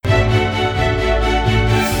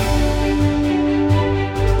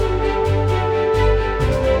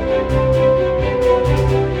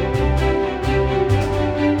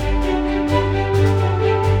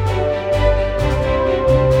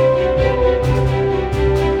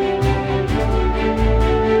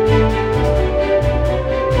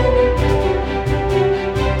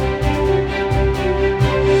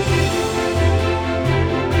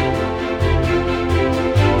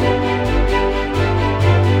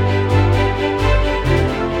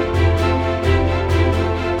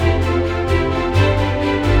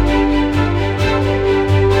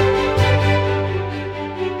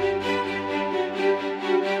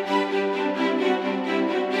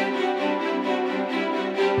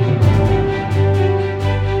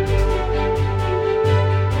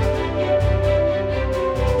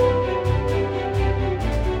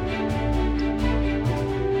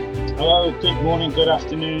Morning, good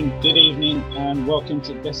afternoon, good evening, and welcome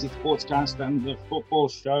to Desi Sportscast. And the football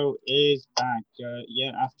show is back.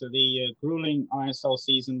 After the grueling ISL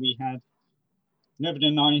season we had, Nevin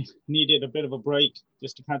and I needed a bit of a break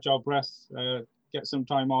just to catch our breath, get some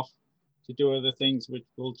time off to do other things, which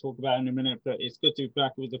we'll talk about in a minute. But it's good to be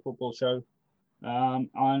back with the football show.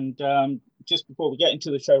 Just before we get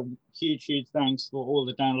into the show, huge thanks for all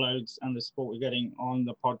the downloads and the support we're getting on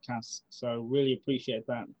the podcast. So really appreciate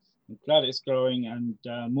that. I'm glad it's growing, and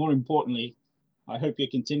more importantly, I hope you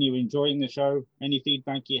continue enjoying the show. Any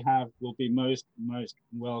feedback you have will be most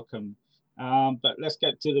welcome. But let's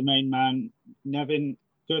get to the main man. Nevin,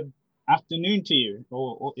 good afternoon to you,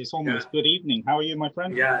 or it's almost good evening. How are you, my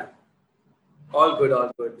friend? Yeah, all good.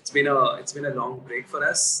 It's been a long break for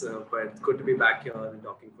us, but good to be back here and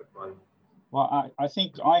talking football. Well, I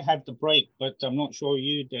think I had the break, but I'm not sure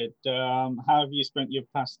you did. How have you spent your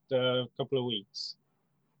past couple of weeks?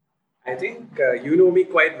 I think you know me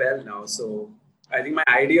quite well now, so I think my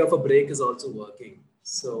idea of a break is also working.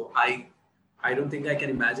 So I don't think I can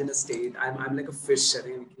imagine a state. I'm like a fish. I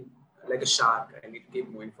think like a shark. I need to keep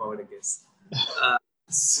moving forward, I guess.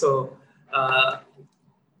 So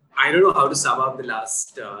I don't know how to sum up the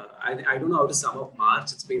last. I don't know how to sum up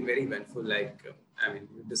March. It's been very eventful. We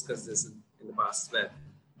discussed this in the past as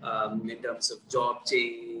well, in terms of job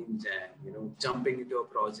change and jumping into a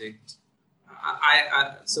project.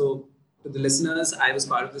 So to the listeners, I was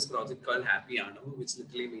part of this project called Happy Ano, which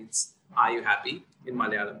literally means "Are you happy?" in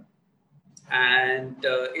Malayalam, and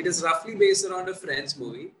it is roughly based around a French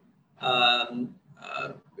movie.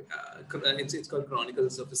 It's called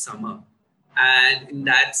Chronicles of a Summer, and in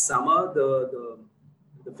that summer, the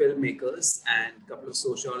filmmakers and a couple of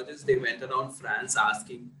sociologists, they went around France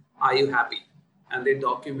asking, "Are you happy?" And they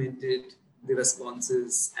documented the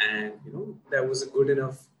responses, and that was a good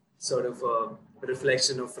enough sort of a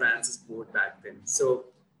reflection of France's mood back then. So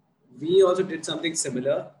we also did something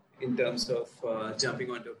similar in terms of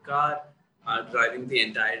jumping onto a car, driving the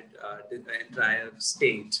entire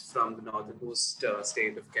state from the northernmost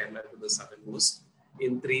state of Kerala to the southernmost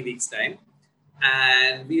in 3 weeks' time.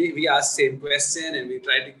 And we asked the same question, and we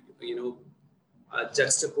tried to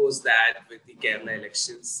juxtapose that with the Kerala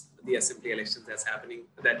elections, the assembly elections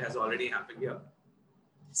that has already happened here.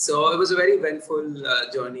 So it was a very eventful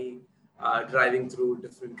journey, driving through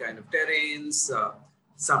different kind of terrains,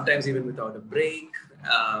 sometimes even without a break.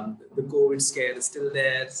 The COVID scare is still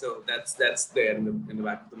there, so that's there in the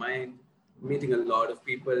back of the mind. Meeting a lot of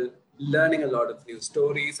people, learning a lot of new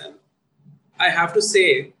stories, and I have to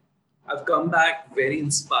say, I've come back very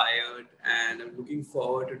inspired, and I'm looking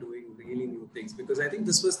forward to doing really new things, because I think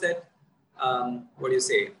this was that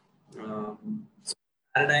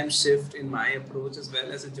paradigm shift in my approach as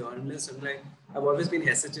well as a journalist. I've always been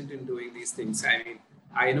hesitant in doing these things. I mean,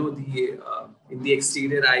 I know in the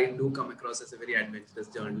exterior, I do come across as a very adventurous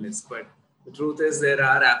journalist, but the truth is there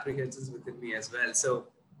are apprehensions within me as well. So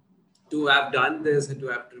to have done this and to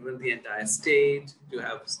have driven the entire state, to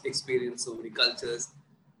have experienced so many cultures,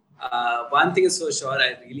 one thing is for sure,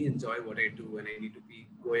 I really enjoy what I do, and I need to be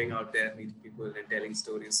going out there, meeting people and telling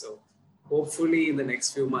stories. So hopefully in the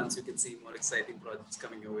next few months, you can see more exciting projects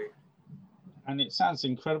coming your way. And it sounds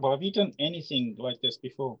incredible. Have you done anything like this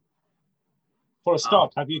before? For a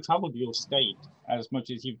start, have you traveled your state as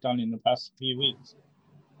much as you've done in the past few weeks?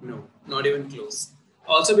 No, not even close.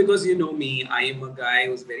 Also because you know me, I am a guy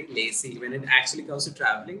who's very lazy. When it actually comes to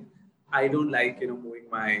traveling, I don't like moving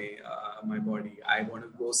my body. I want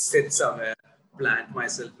to go sit somewhere, plant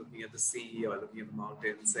myself looking at the sea or looking at the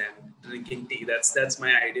mountains and drinking tea. That's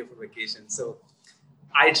my idea for vacation. So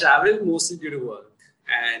I travel mostly due to work,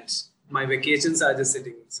 and my vacations are just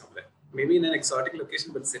sitting somewhere, maybe in an exotic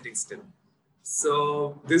location, but sitting still.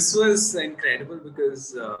 So this was incredible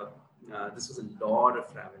because this was a lot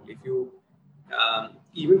of travel. If you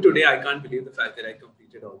even today, I can't believe the fact that I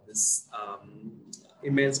completed all this.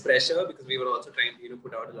 Immense pressure, because we were also trying to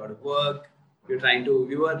put out a lot of work. We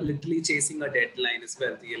were literally chasing a deadline as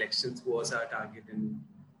well. The elections was our target, and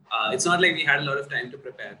it's not like we had a lot of time to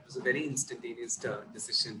prepare. It was a very instantaneous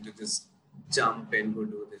decision to just jump and go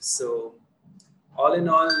do this. So all in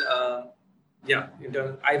all,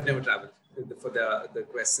 I've never traveled. For the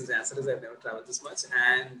questions and answers, I've never traveled this much,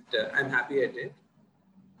 and I'm happy I did.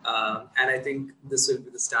 And I think this will be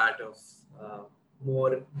the start of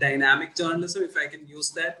more dynamic journalism, if I can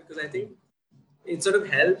use that, because I think it sort of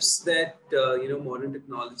helps that modern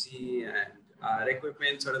technology and our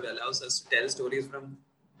equipment sort of allows us to tell stories from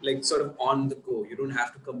sort of on the go. You don't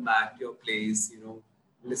have to come back to your place,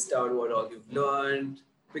 list out what all you've learned,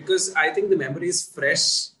 because I think the memory is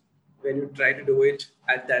fresh when you try to do it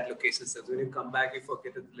at that location. So when you come back, you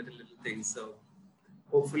forget the little things. So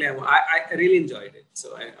hopefully, I really enjoyed it.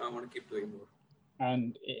 So I want to keep doing more.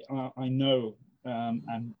 And I know,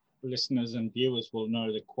 and listeners and viewers will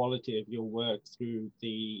know the quality of your work through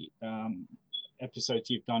the episodes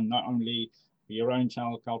you've done, not only for your own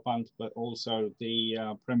channel, Kalpant, but also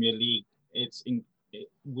the Premier League.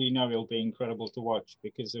 We know it'll be incredible to watch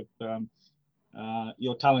because of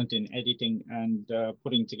your talent in editing and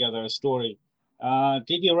putting together a story.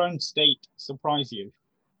 Did your own state surprise you?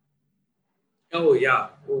 Oh yeah.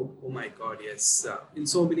 Oh my God. Yes. In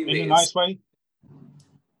so many In a ways. nice way?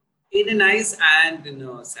 In a nice and in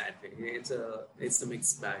a sad way. It's a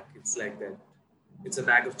mixed bag. It's like that. It's a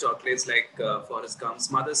bag of chocolates, like Forrest Gump's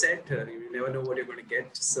mother said. You never know what you're going to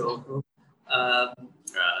get. So,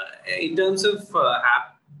 in terms of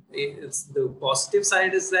it's the positive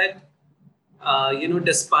side is that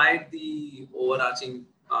despite the overarching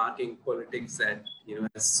arcing politics that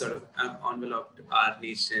has sort of enveloped our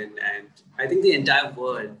nation and I think the entire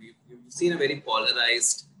world, we've seen a very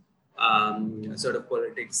polarized sort of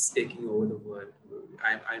politics taking over the world.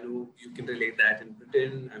 I know you can relate that in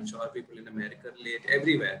Britain. I'm sure people in America relate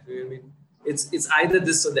everywhere. I mean, it's either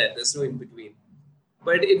this or that. There's no in between.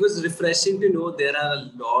 But it was refreshing to know there are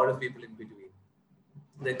a lot of people in between.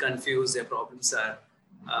 They're confused. Their problems are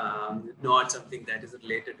not something that is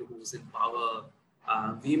related to who's in power.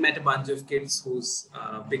 We met a bunch of kids whose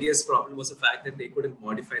biggest problem was the fact that they couldn't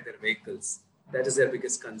modify their vehicles. That is their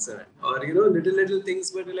biggest concern. Or, little things,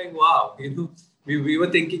 but like, wow, we were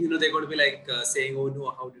thinking, they're going to be like saying, oh no,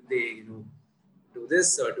 how did they, do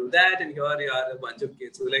this or do that? And here you are, a bunch of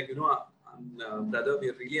kids who are like, brother,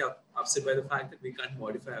 we're really upset by the fact that we can't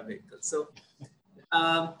modify our vehicles. So,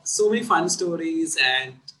 so many fun stories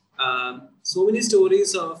and so many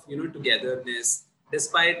stories of togetherness.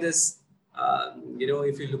 Despite this,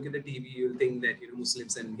 if you look at the TV, you'll think that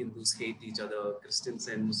Muslims and Hindus hate each other, Christians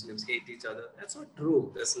and Muslims hate each other. That's not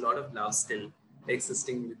true. There's a lot of love still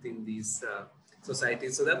existing within these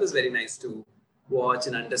societies. So that was very nice to watch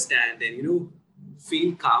and understand and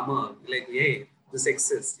feel calmer. Like, hey, this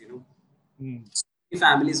exists. So many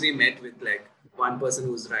families we met with, like one person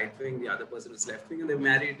who's right wing, the other person who's left wing, and they're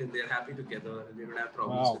married and they're happy together and they don't have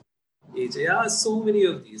problems with age. Yeah, so many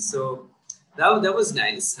of these. So that was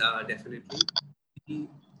nice, definitely.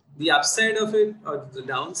 The upside of it, or the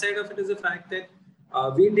downside of it, is the fact that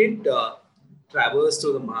we did traverse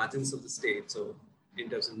to the margins of the state. So in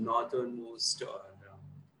terms of northernmost or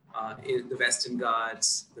in the Western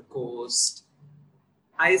Ghats, the coast,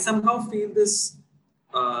 I somehow feel this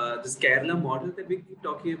Kerala model that we keep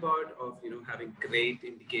talking about of having great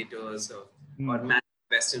indicators of or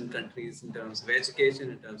Western countries in terms of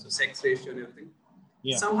education, in terms of sex ratio and everything,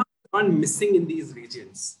 somehow gone missing in these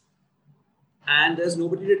regions, and there's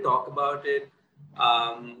nobody to talk about it.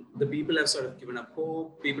 The people have sort of given up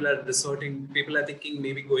hope. People are resorting. People are thinking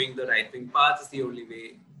maybe going the right wing path is the only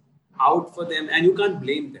way out for them, and you can't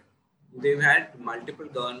blame them. They've had multiple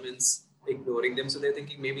governments ignoring them, so they're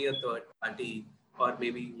thinking maybe a third party or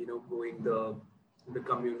maybe going the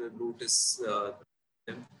communal route is.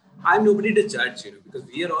 I'm nobody to judge, because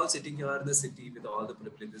we are all sitting here in the city with all the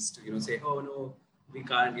privileges to say, oh no, we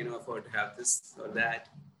can't afford to have this or that.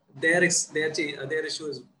 Their issue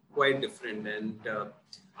is quite different, and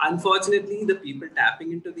unfortunately, the people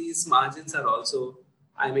tapping into these margins are also.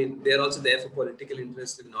 I mean, they're also there for political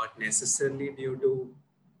interest and not necessarily due to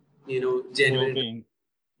genuine well-being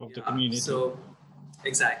of the community. So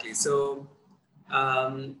exactly. So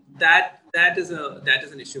that is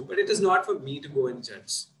an issue, but it is not for me to go and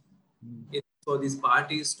judge. It's for these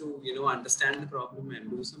parties to understand the problem and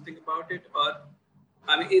do something about it. Or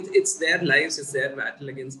I mean, it's their lives, it's their battle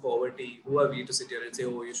against poverty. Who are we to sit here and say,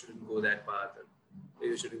 oh, you shouldn't go that path or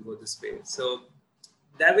you shouldn't go this way? So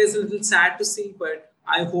that was a little sad to see, but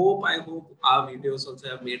I hope our videos also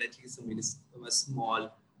have made at least a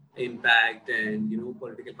small impact, and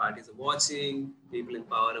political parties are watching, people in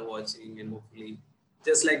power are watching, and hopefully,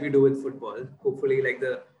 just like we do with football, hopefully like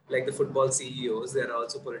the football CEOs, there are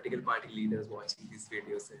also political party leaders watching these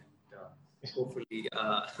videos, and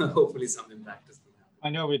hopefully some impact is going to happen. I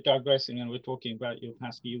know we're digressing and we're talking about your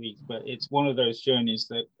past few weeks, but it's one of those journeys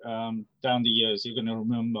that down the years you're going to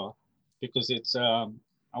remember, because it's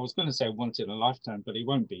I was going to say once in a lifetime, but it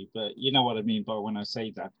won't be. But you know what I mean by when I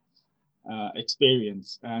say that.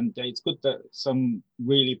 Experience, and it's good that some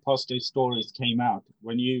really positive stories came out.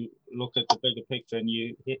 When you look at the bigger picture, and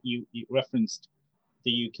you referenced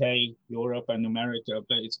the UK, Europe, and America,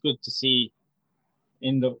 but it's good to see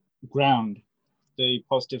in the ground the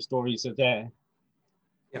positive stories are there.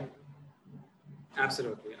 Yeah,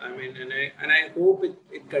 absolutely. I mean, and I hope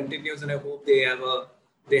it continues, and I hope they have a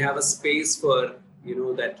they have a space for,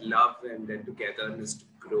 that love and that togetherness to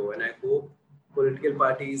grow. And I hope political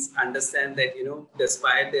parties understand that,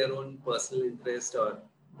 despite their own personal interest or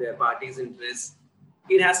their party's interest,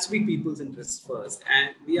 it has to be people's interest first.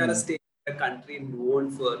 And we are a state, a country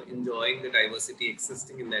known for enjoying the diversity,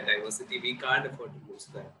 existing in that diversity. We can't afford to lose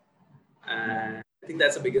that. And I think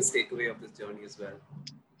that's the biggest takeaway of this journey as well.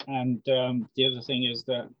 And the other thing is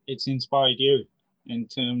that it's inspired you in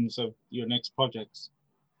terms of your next projects.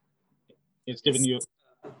 It's given you.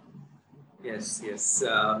 Yes.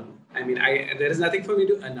 I mean, there is nothing for me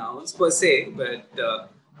to announce per se, but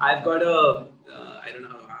I've got I don't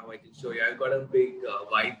know how I can show you. I've got a big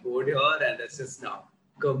whiteboard here, and that's just now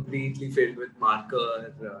completely filled with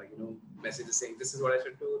marker, messages saying this is what I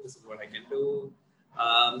should do, this is what I can do.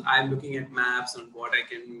 I'm looking at maps on what I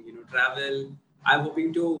can, travel. I'm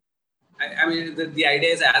hoping to. I mean, the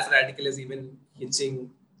idea is as radical as even hitching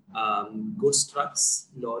goods trucks,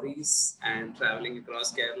 lorries, and traveling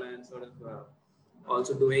across Kerala, and sort of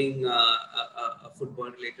also doing a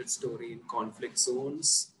football-related story in conflict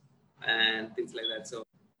zones and things like that. So,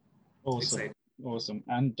 awesome, awesome.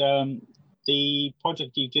 And the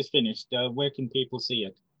project you just finished, where can people see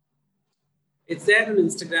it? It's there on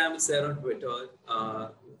Instagram. It's there on Twitter.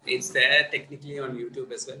 It's there technically on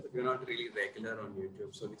YouTube as well, but we're not really regular on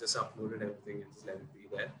YouTube, so we just uploaded everything and just let it be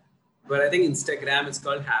there. But I think Instagram, it's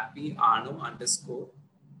called Happy Ano _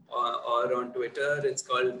 or on Twitter, it's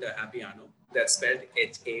called Happy Ano. That's spelled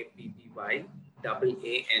HAPPYAANO.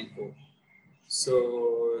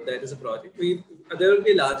 So that is a project. There will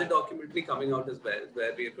be a larger documentary coming out as well,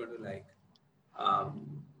 where we are going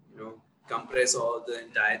to compress all the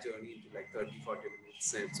entire journey into like 30-40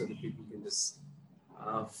 minutes, and so that people can just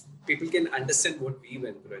people can understand what we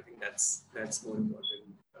went through. I think that's more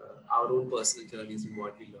important. Our own personal journeys and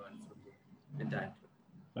what we learned from the entire trip.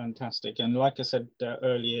 Fantastic. And like I said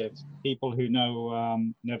earlier, people who know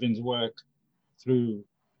Nevin's work through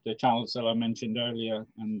the channels that I mentioned earlier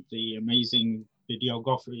and the amazing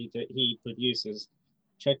videography that he produces,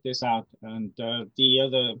 check this out. And the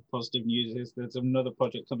other positive news is there's another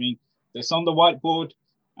project coming that's on the whiteboard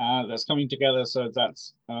that's coming together. So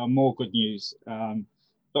that's more good news.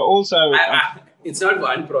 But also... it's not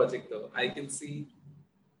one project though. I can see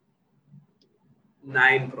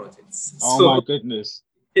 9 projects. Oh my goodness.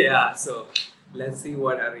 Yeah, so let's see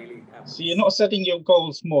what are really happening. So you're not setting your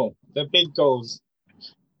goals small. They're big goals.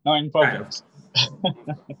 9 projects.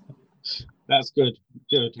 That's good.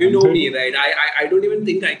 Good. You know me, right? I don't even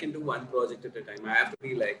think I can do one project at a time. I have to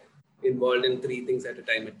be like involved in 3 things at a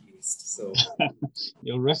time at least. So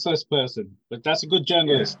you're a restless person, but that's a good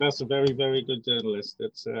journalist. Yeah. That's a very, very good journalist.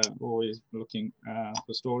 That's always looking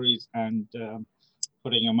for stories and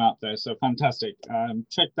putting them out there. So fantastic.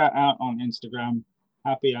 Check that out on Instagram,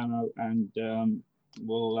 Happy Ano, and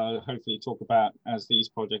we'll hopefully talk about as these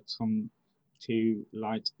projects come to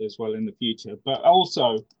light as well in the future. But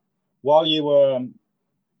also, while you were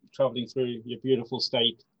traveling through your beautiful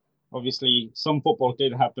state, obviously some football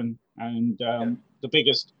did happen, and the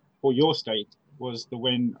biggest for your state was the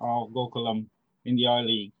win of Gokulam in the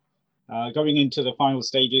I-League. Going into the final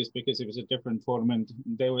stages, because it was a different tournament,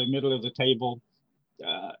 they were middle of the table.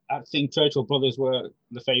 I think Churchill Brothers were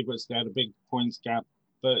the favourites. They had a big points gap,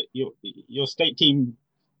 but your state team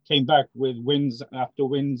came back with wins after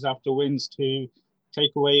wins after wins to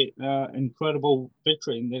take away incredible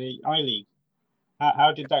victory in the I-League.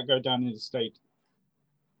 How did that go down in the state?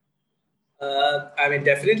 I mean,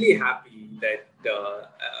 definitely happy that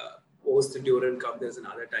post the Durand Cup, there's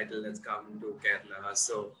another title that's come to Kerala.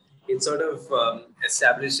 So it's sort of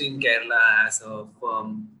establishing Kerala as a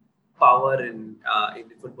firm power in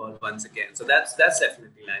football once again. So that's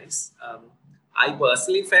definitely nice. I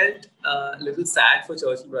personally felt a little sad for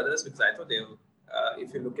Churchill Brothers because I thought they were,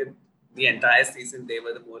 if you look at the entire season, they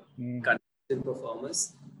were the more consistent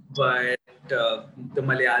performers. But the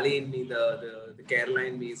Malayali in me, the Kerala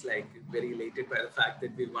in me is like very elated by the fact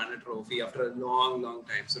that we won a trophy after a long, long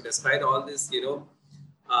time. So despite all this,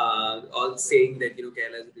 all saying that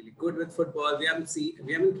Kerala is really good with football, we haven't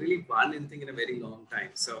really won anything in a very long time.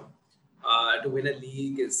 So to win a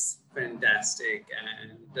league is fantastic,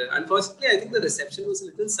 and unfortunately, I think the reception was a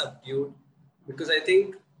little subdued because I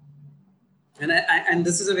think, and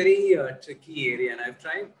this is a very tricky area, and I've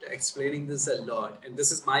tried explaining this a lot, and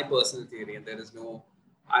this is my personal theory, and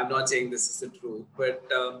I'm not saying this is the truth, but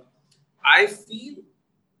I feel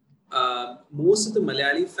most of the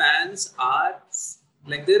Malayali fans are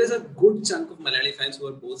like, there is a good chunk of Malayali fans who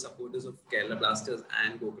are both supporters of Kerala Blasters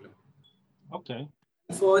and Gokulam. Okay.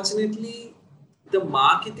 Unfortunately, the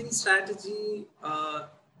marketing strategy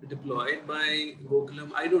deployed by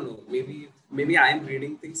Gokulam, I don't know, maybe maybe I'm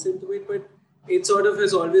reading things into it, but it sort of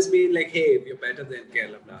has always been like, hey, we're better than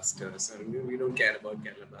Kerala Blasters, or we don't care about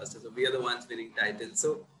Kerala Blasters, or we are the ones winning titles.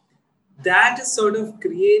 So that has sort of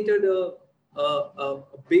created a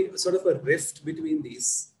big sort of a rift between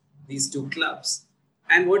these two clubs.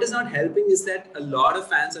 And what is not helping is that a lot of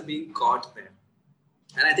fans are being caught there.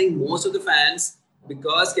 And I think most of the fans,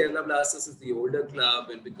 because Kerala Blasters is the older club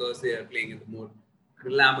and because they are playing in the more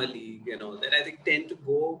glamour league and all that, I think tend to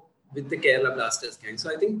go with the Kerala Blasters gang.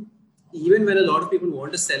 So I think even when a lot of people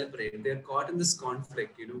want to celebrate, they're caught in this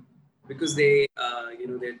conflict, because they're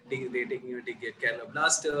taking a dig at Kerala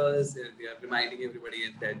Blasters. They are reminding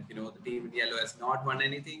everybody that the team in yellow has not won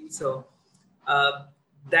anything. So uh,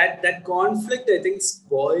 that conflict, I think,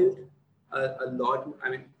 spoiled a lot. I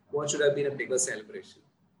mean, what should have been a bigger celebration?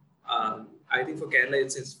 I think for Kerala,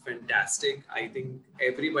 it's fantastic. I think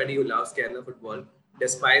everybody who loves Kerala football,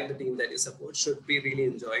 despite the team that you support, should be really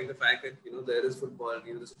enjoying the fact that there is football,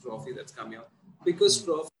 there's a trophy that's coming out. Because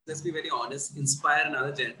trophies, let's be very honest, inspire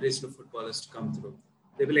another generation of footballers to come through.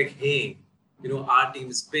 They'll be like, hey, our team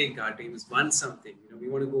is big, our team has won something. We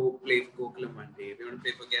want to go play for Gokulam one day, we want to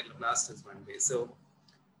play for Kerala Blasters one day. So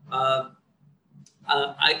uh,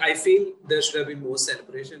 I feel there should have been more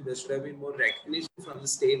celebration. There should have been more recognition from the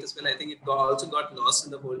state as well. I think it also got lost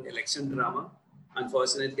in the whole election drama.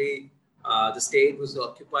 Unfortunately, the state was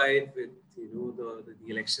occupied with the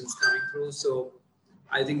elections coming through. So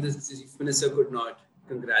I think the chief minister could not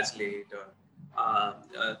congratulate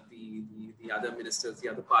the other ministers, the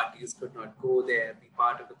other parties could not go there, be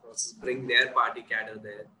part of the process, bring their party cadre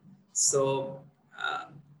there. So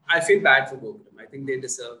I feel bad for Gokulam. I think they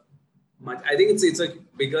deserve much. I think it's a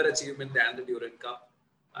bigger achievement than the Durand Cup.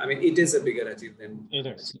 I mean, it is a bigger achievement. It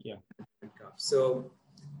is, yeah. Cup. So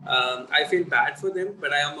I feel bad for them,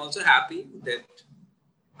 but I am also happy that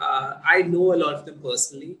I know a lot of them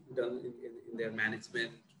personally, in their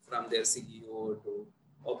management, from their CEO to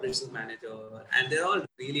operations manager, and they're all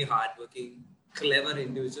really hardworking, clever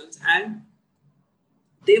individuals, and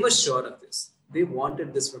they were sure of this. They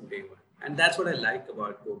wanted this from day one. And that's what I like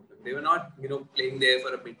about Gokulam. They were not, playing there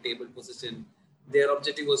for a mid-table position. Their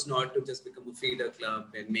objective was not to just become a feeder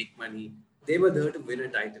club and make money. They were there to win a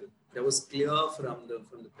title. That was clear from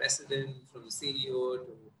the president, from the CEO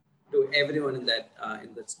to everyone in that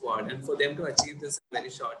squad. And for them to achieve this in a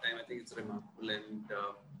very short time, I think it's remarkable. And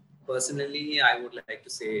personally, I would like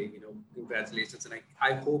to say, congratulations. And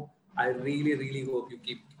I really, really hope you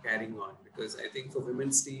keep carrying on, because I think for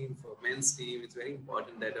women's team, for men's team, it's very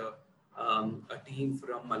important that a team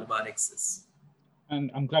from Malabar exists. And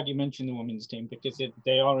I'm glad you mentioned the women's team, because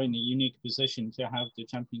they are in a unique position to have the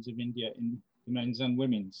champions of India in the men's and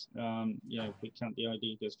women's. If we count the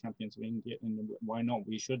ID as champions of India, why not?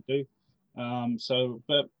 We should do.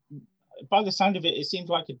 But by the sound of it, it seems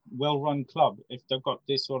like a well-run club if they've got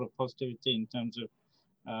this sort of positivity in terms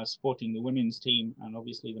of supporting the women's team and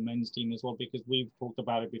obviously the men's team as well, because we've talked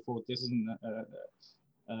about it before. This isn't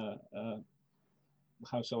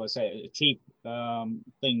how shall I say, a cheap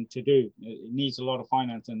thing to do. It needs a lot of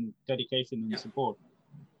finance and dedication and support.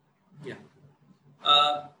 Yeah.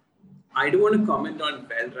 I don't want to comment on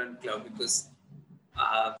well-run club because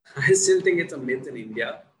I still think it's a myth in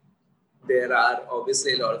India. There are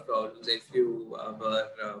obviously a lot of problems. If you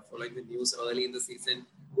were following the news early in the season,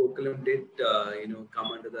 Gokulam did,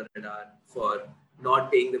 come under the radar for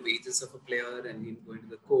not paying the wages of a player and him going to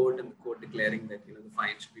the court and the court declaring that, the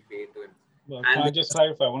fine should be paid to him. Well, can I just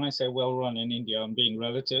clarify, when I say well-run in India, I'm being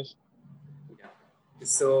relative? Yeah.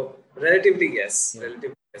 So, relatively, yes. Yeah.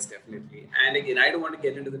 Relatively, yes, definitely. And again, I don't want to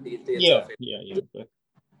get into the details of it. Yeah. But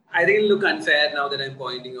I think it'll look unfair now that I'm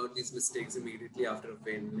pointing out these mistakes immediately after a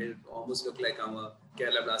win. It'll almost look like I'm a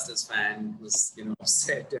Kerala Blasters fan who's,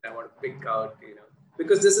 upset and I want to pick out,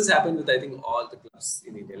 because this has happened with, I think, all the clubs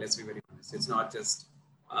in India. Let's be very honest. It's not just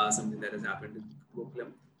something that has happened in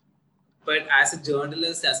Gokulam. But as a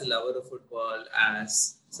journalist, as a lover of football,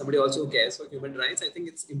 as somebody also who cares for human rights, I think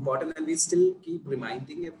it's important, and we still keep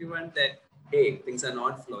reminding everyone that, hey, things are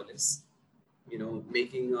not flawless.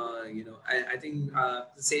 Making, I think the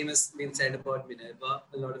same has been said about Minerva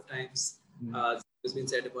a lot of times. It's been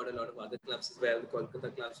said about a lot of other clubs as well. The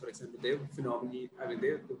Kolkata clubs, for example, they're phenomenally,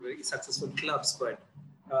 they're very successful clubs, but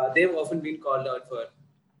they've often been called out for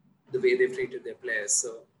the way they've treated their players.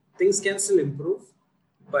 So things can still improve.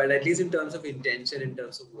 But at least in terms of intention, in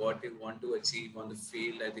terms of what they want to achieve on the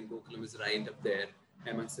field, I think Gokulam is right up there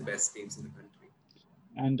amongst the best teams in the country.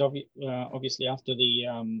 And obviously after the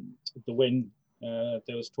win,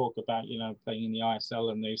 there was talk about, playing in the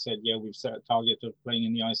ISL, and they said, we've set a target of playing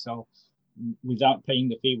in the ISL without paying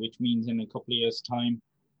the fee, which means in a couple of years' time,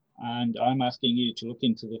 and I'm asking you to look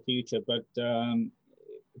into the future. But do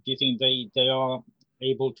you think they are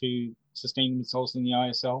able to sustain themselves in the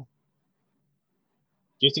ISL?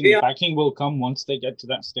 Do you think the Yeah, backing will come once they get to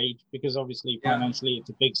that stage? Because obviously yeah. financially it's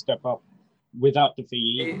a big step up without the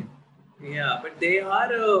fee. They, yeah, but they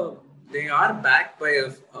are backed by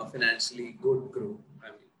a financially good group.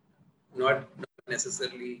 I mean, not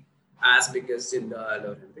necessarily as big as Jindal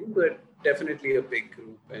or anything, but definitely a big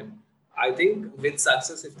group. And I think with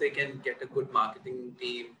success, if they can get a good marketing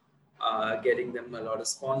team, getting them a lot of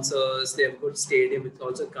sponsors, they have good stadium. It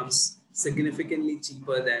also comes significantly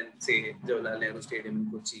cheaper than say Jawaharlal Nehru Stadium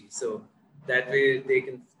in Kochi. So that way they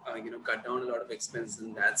can cut down a lot of expenses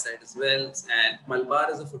on that side as well. And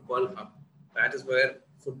Malabar is a football hub. That is where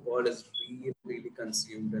football is really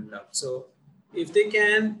consumed and loved. So if they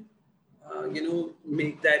can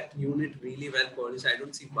make that unit really well polished, I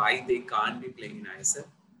don't see why they can't be playing in ISL.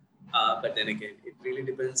 But then again, it really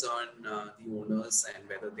depends on the owners and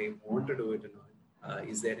whether they want to do it or not.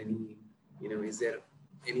 Is there any, is there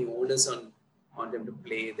any onus on them to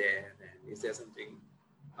play there? And is there something?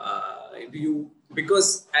 Do you,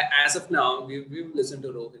 because as of now, we've listened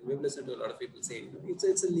to Rohan, we've listened to a lot of people saying,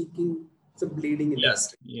 it's a leaking, it's a bleeding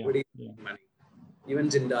industry. Nobody money. Even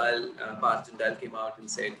Jindal, Parth Jindal came out and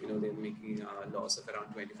said, they're making a loss of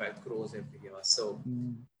around 25 crores every year. So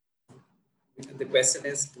the question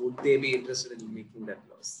is, would they be interested in making that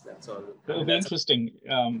loss? That's all. It'll be interesting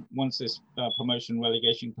once this promotion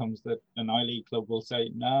relegation comes that an I-League club will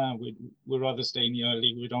say, nah, we'd rather stay in the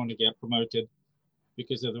I-League. We don't want to get promoted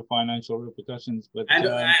because of the financial repercussions. But and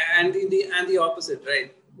the opposite,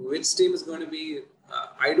 right? Which team is going to be?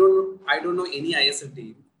 I don't know any ISL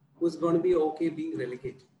team who's going to be okay being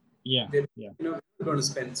relegated. They're going to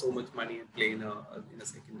spend so much money and play in a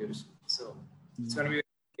second division. So it's going to be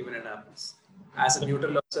given it happens. As a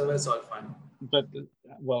neutral observer, it's all fun. But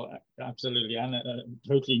well, absolutely, and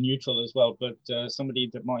totally neutral as well. But somebody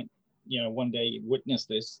that might, one day witness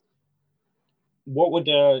this, what would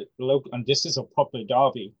local? And this is a proper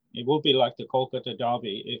derby. It will be like the Kolkata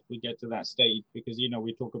derby if we get to that stage, because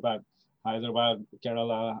we talk about Hyderabad,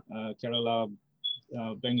 Kerala,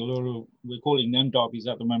 Bengaluru. We're calling them derbies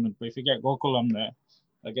at the moment. But if you get Gokulam there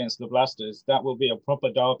against the Blasters, that will be a proper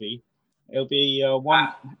derby. It'll be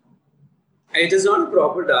one. It is not a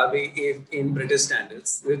proper derby in British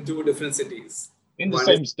standards. With two different cities. In the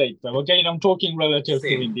same state, though. Again, I'm talking relative to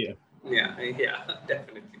India. Yeah,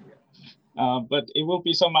 definitely. But it will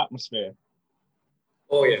be some atmosphere.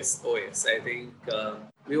 Oh yes. I think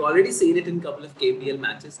we've already seen it in a couple of KPL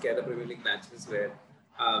matches, Kerala Premier League matches, where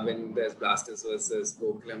when there's Blasters versus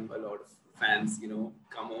Gokulam, a lot of fans,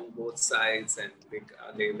 come on both sides and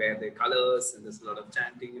they wear their colors and there's a lot of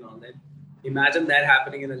chanting and all that. Imagine that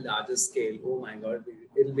happening in a larger scale. Oh my God,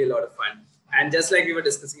 it'll be a lot of fun. And just like we were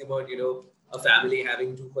discussing about, a family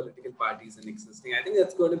having two political parties and existing, I think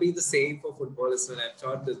that's going to be the same for football as well. I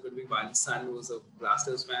thought there's going to be one son who's a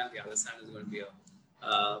Blasters fan, the other son is going to be a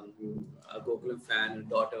Gokulam fan, and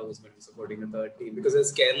daughter who's going to be supporting a third team. Because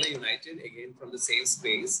there's Kerala United, again, from the same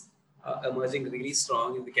space, emerging really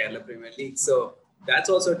strong in the Kerala Premier League. So that's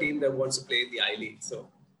also a team that wants to play in the I-League. So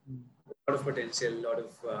a lot of potential, a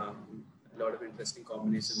lot of interesting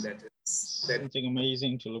combination that is something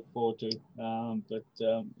amazing to look forward to. But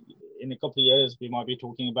in a couple of years, we might be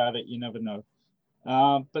talking about it. You never know.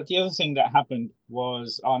 But the other thing that happened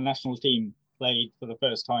was our national team played for the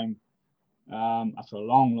first time after a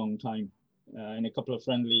long time in a couple of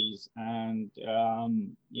friendlies, and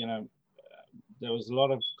there was a lot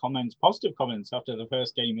of comments, positive comments after the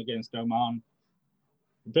first game against Oman.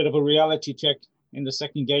 A bit of a reality check in the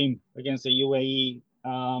second game against the UAE.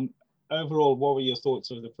 Overall, what were your thoughts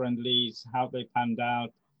of the friendlies? How they panned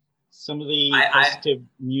out? Some of the positive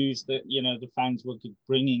news that the fans were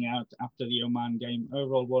bringing out after the Oman game.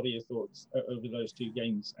 Overall, what are your thoughts over those two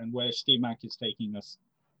games and where Stimac is taking us?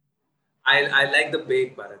 I like the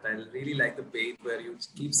bait, Bharat. I really like the bait where you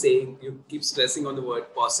keep stressing on the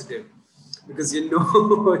word positive, because it's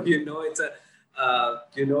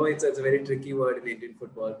a very tricky word in Indian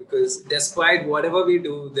football, because despite whatever we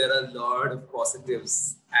do, there are a lot of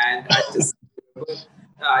positives. And I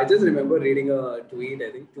just remember reading a tweet,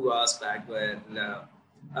 I think 2 hours back, where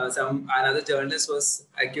another journalist was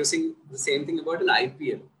accusing the same thing about an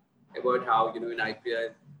IPL, about how in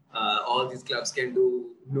IPL all these clubs can do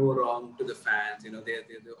no wrong to the fans. They're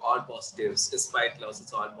all positives, despite loss,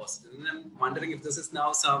 it's all positive. And I'm wondering if this is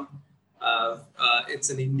now it's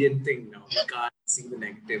an Indian thing now. We can't see the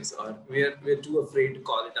negatives, or we're too afraid to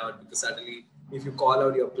call it out, because suddenly if you call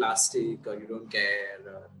out your plastic or you don't care,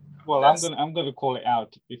 Well, That's I'm gonna call it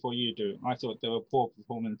out before you do. I thought there were poor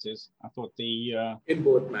performances. I thought in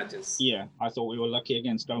both matches. yeah, I thought we were lucky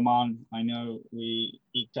against Oman. I know we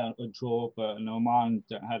eked out a draw, but an Oman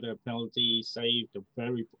that had a penalty saved a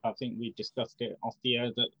very. I think we discussed it off the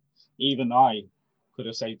air that even I could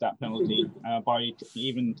have saved that penalty by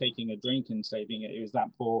even taking a drink and saving it. It was that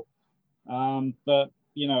poor. But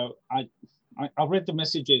you know, I read the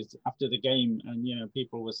messages after the game, and you know,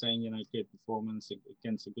 people were saying, you know, good performance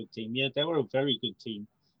against a good team. Yeah, they were a very good team,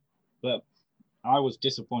 but I was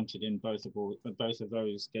disappointed in both of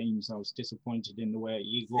those games. I was disappointed in the way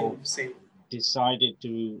Igor Same. decided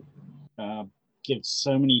to uh, give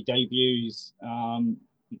so many debuts.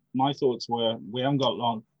 My thoughts were we haven't got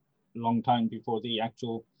long time before the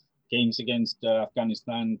actual games against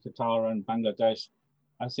Afghanistan, Qatar, and Bangladesh.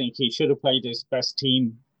 I think he should have played his best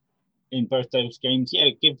team in both those games. Yeah,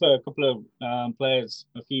 give a couple of players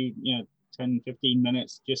a few, you know, 10, 15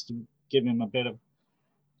 minutes just to give him a bit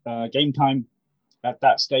of game time at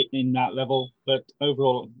that state in that level. But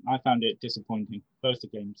overall, I found it disappointing, both the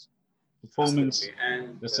games. Performance, Absolutely.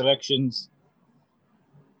 And the selections.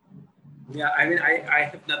 yeah, I mean, I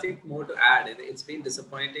have nothing more to add. It's been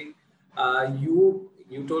disappointing.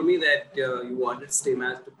 You told me that you wanted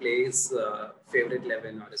Stimac to play his favorite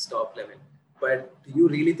 11 or his top 11, but do you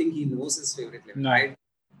really think he knows his favorite 11? No.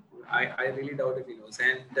 I really doubt if he knows.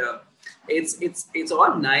 And it's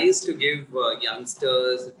all nice to give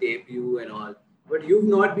youngsters a debut and all, but you've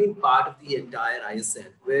not been part of the entire ISL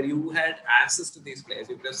where you had access to these players.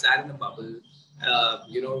 You could have sat in a bubble,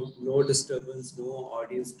 no disturbance, no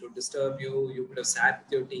audience to disturb you. You could have sat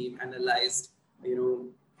with your team, analyzed,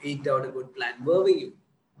 eked out a good plan. Where were you?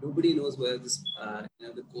 Nobody knows where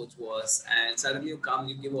the coach was, and suddenly you come,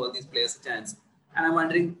 you give all these players a chance. And I'm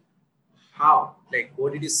wondering how, like,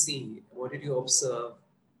 what did you see? What did you observe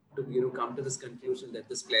to come to this conclusion that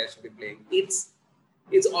this player should be playing? It's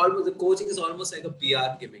almost, the coaching is almost like a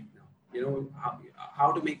PR gimmick now.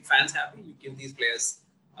 How to make fans happy. You give these players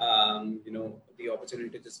the opportunity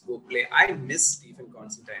to just go play. I miss Stephen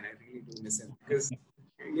Constantine. I really do miss him because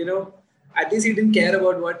at least he didn't care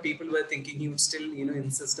about what people were thinking. He would still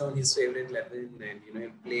insist on his favorite 11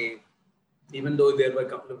 and play, even though there were a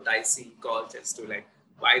couple of dicey calls as to like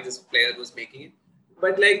why this player was making it.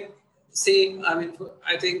 But like, say, I mean,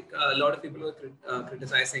 I think a lot of people were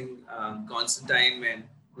criticizing Constantine when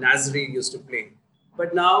Nasri used to play.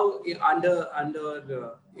 But now in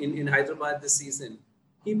Hyderabad this season,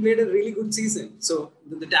 he played a really good season. So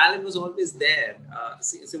the talent was always there.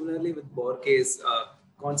 Similarly with Borges,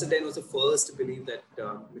 Constantine was the first to believe that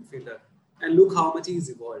midfielder. And look how much he's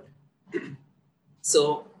evolved.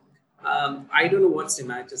 So I don't know what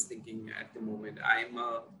Stimac is thinking at the moment. I'm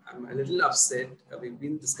a little upset. We've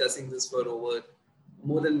been discussing this for over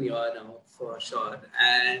more than a year now, for sure.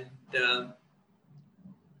 And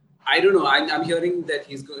I don't know. I'm hearing that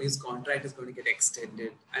his contract is going to get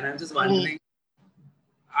extended, and I'm just wondering.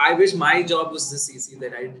 I wish my job was this easy,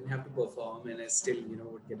 that I didn't have to perform and I still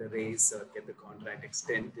would get a raise or get the contract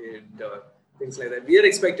extended or things like that. We are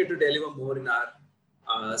expected to deliver more in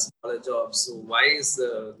our smaller jobs. So why is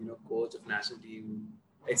the coach of national team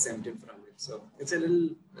exempted from it? So it's a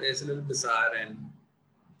little bizarre, and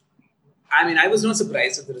I mean, I was not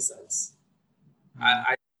surprised with the results.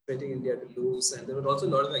 I was expecting India to lose, and there were also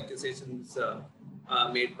a lot of accusations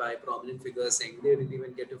made by prominent figures saying they didn't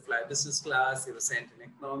even get to fly business class, they were sent in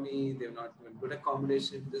economy, they were not given good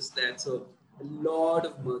accommodation, this, that. So a lot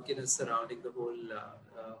of murkiness surrounding the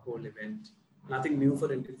whole event. Nothing new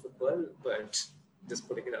for Indian football, but just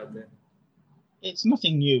putting it out there. It's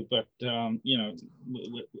nothing new, but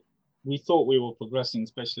we thought we were progressing,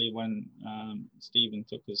 especially when Stephen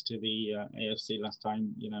took us to the AFC last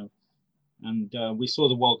time, and we saw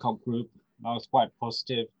the World Cup group. I was quite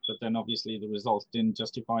positive, but then obviously the results didn't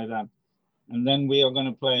justify that. And then we are going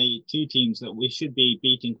to play two teams that we should be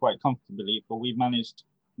beating quite comfortably, but we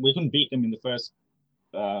couldn't beat them in the first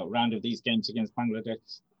round of these games against Bangladesh.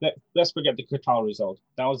 Let's forget the Qatar result.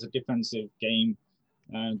 That was a defensive game.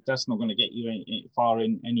 That's not going to get you far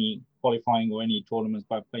in any qualifying or any tournaments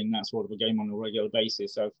by playing that sort of a game on a regular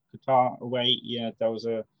basis. So Qatar away, yeah, that was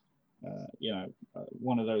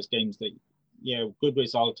one of those games that, yeah, good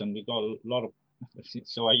result, and we got a lot of.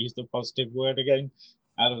 So I use the positive word again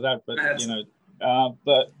out of that, but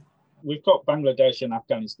but we've got Bangladesh and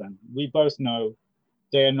Afghanistan. We both know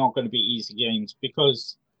they're not going to be easy games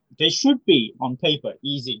because they should be on paper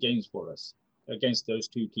easy games for us against those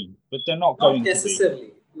two teams, but they're not going to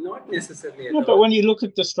be. Not necessarily at no, all. But when you look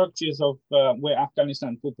at the structures of where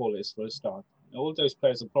Afghanistan football is for a start, all those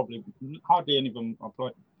players are probably hardly any of them are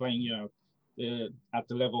playing, at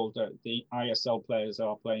the level that the ISL players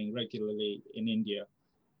are playing regularly in India,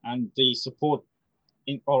 and the support.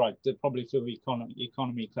 All right, they're probably through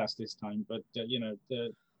economy class this time, but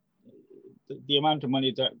the amount of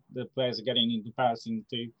money that the players are getting in comparison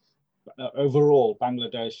to overall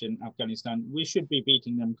Bangladesh and Afghanistan, we should be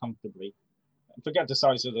beating them comfortably. Forget the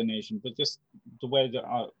size of the nation, but just the way that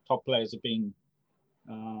our top players are being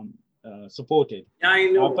supported. Yeah, I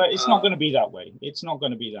know. But it's not going to be that way. It's not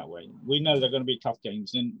going to be that way. We know they're going to be tough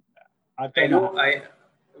games, and I know.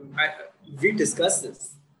 We discussed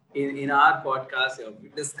this in our podcast. We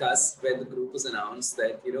discussed when the group was announced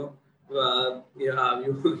that you were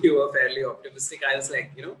fairly optimistic. I was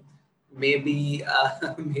like, maybe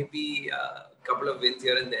maybe a couple of wins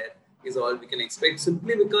here and there is all we can expect,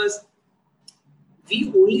 simply because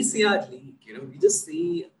we only see our league. We just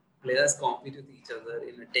see players compete with each other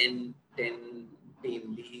in a 10 team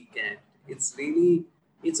league, and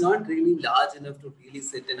it's not really large enough to really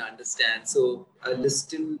sit and understand. So a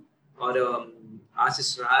Liston or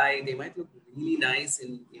Ashish Rai, they might look really nice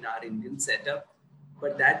in our Indian setup,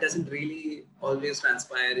 but that doesn't really always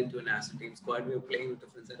transpire into a national team squad. We're playing with a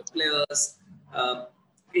different set of players.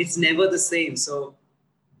 It's never the same. So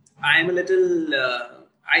I'm a little,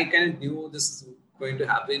 I kind of knew this is going to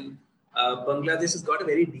happen. Bangladesh has got a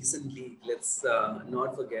very decent league. Let's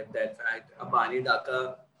not forget that fact. Abani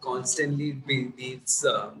Dhaka constantly beats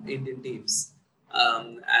Indian teams.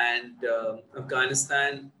 And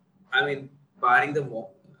Afghanistan, barring the war,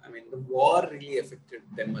 the war really affected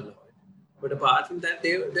them a lot. But apart from that,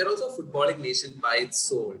 they're also a footballing nation by its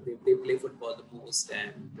soul. They play football the most,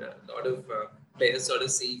 and a lot of players sort of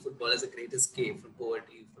see football as a great escape from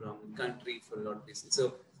poverty, from country, for a lot of reasons.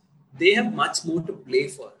 So they have much more to play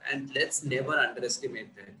for, and let's never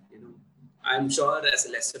underestimate that. I'm sure as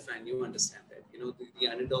a Leicester fan, you understand that. The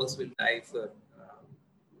underdogs will die for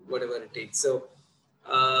whatever it takes. So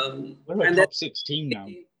we're a top 16 now.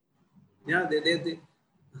 Yeah, they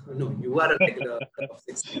no, you are a regular top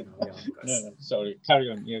 16 now. Yeah, of course. No, sorry. Carry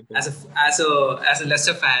on. Yeah, as a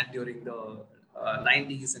Leicester fan during the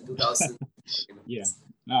 90s and 2000s. Yeah.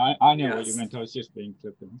 No, I know what you meant. I was just being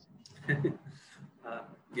flippant.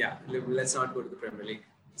 Yeah, let's not go to the Premier League.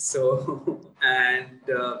 So, and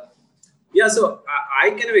so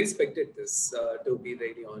I kind of expected this, to be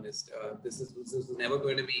really honest. This was never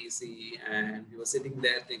going to be easy, and we were sitting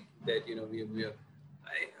there thinking that,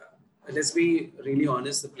 let's be really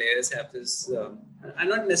honest, the players have this, I'm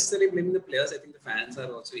not necessarily blaming the players, I think the fans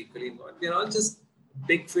are also equally involved. We're all just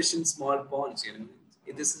big fish in small ponds,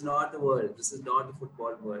 This is not the world. This is not the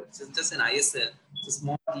football world. It's just an ISL. It's a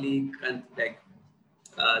small league, and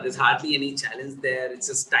there's hardly any challenge there. It's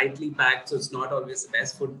just tightly packed, so it's not always the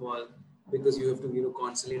best football, because you have to,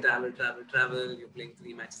 constantly travel. You're playing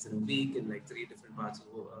 3 matches in a week in like 3 different parts of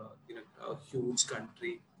a huge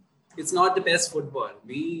country. It's not the best football.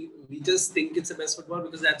 We just think it's the best football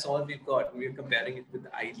because that's all we've got. We're comparing it with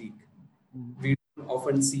the I-League. We don't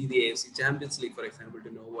often see the AFC Champions League, for example, to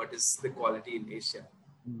know what is the quality in Asia.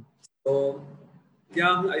 So,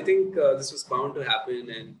 yeah, I think this was bound to happen,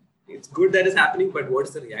 and it's good that it's happening, but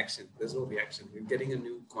what's the reaction? There's no reaction. We're getting a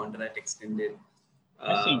new contract extended.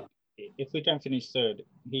 I think if we don't finish third,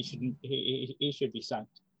 he should be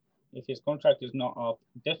sacked. If his contract is not up,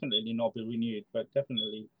 definitely not be renewed, but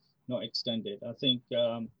definitely not extended. I think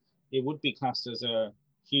it would be classed as a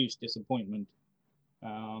huge disappointment,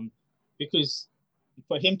 because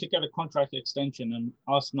for him to get a contract extension and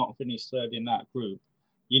us not finish third in that group,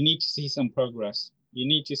 you need to see some progress. You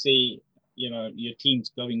need to see, your team's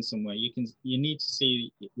going somewhere. You need to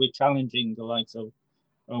see we're challenging the likes of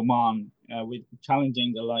Oman, we're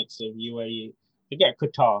challenging the likes of UAE. Forget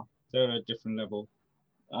Qatar, they're at a different level.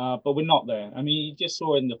 But we're not there. You just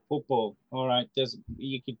saw in the football, all right,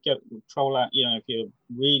 you could troll out, if you're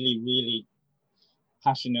really, really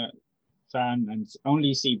passionate fan and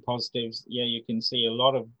only see positives, you can see a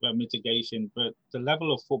lot of mitigation, but the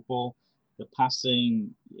level of football, the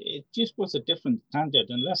passing, it just was a different standard.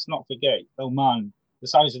 And let's not forget Oman, the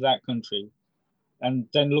size of that country, and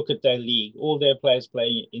then look at their league. All their players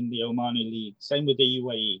play in the Omani league. Same with the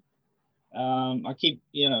UAE. I keep,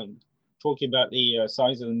 talking about the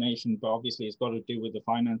size of the nation, but obviously it's got to do with the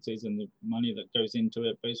finances and the money that goes into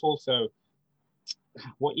it. But it's also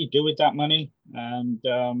what you do with that money. And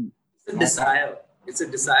it's a desire. It's a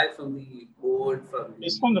desire from the board.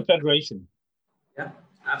 It's from the federation. Yeah,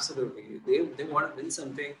 absolutely. They want to win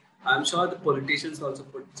something. I'm sure the politicians also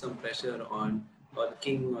put some pressure on, or the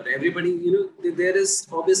king, or everybody. There is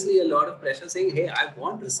obviously a lot of pressure saying, "Hey, I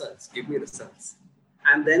want results. Give me results."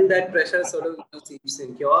 And then that pressure sort of seems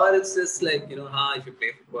insecure. It's just like, if you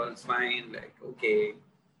play football, it's fine. Like, okay.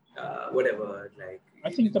 whatever. Like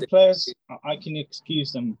I think the players, I can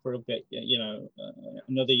excuse them for a bit,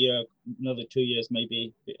 another year, another 2 years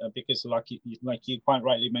maybe, because like you quite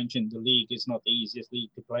rightly mentioned, the league is not the easiest league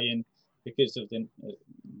to play in because of the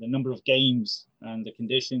number of games and the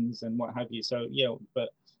conditions and what have you. So yeah, but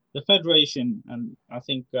the federation, and I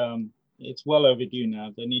think it's well overdue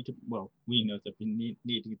now. They need to, well, we know they've been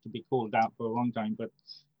needing to be called out for a long time, but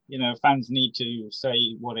fans need to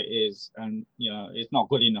say what it is, and it's not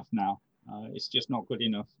good enough now. It's just not good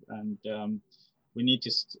enough, and we need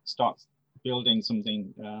to start building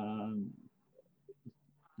something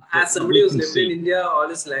as that somebody we who's can lived in see. India all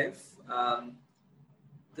his life,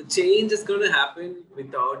 the change is going to happen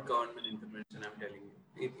without government intervention. I'm telling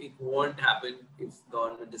you, it won't happen if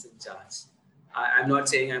government is in charge. I'm not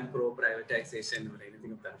saying I'm pro privatization or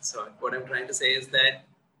anything of that sort. What I'm trying to say is that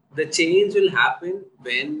the change will happen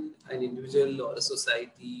when an individual or a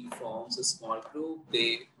society forms a small group.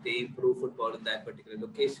 They improve football in that particular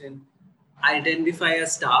location. Identify a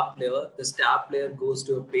star player. The star player goes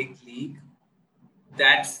to a big league.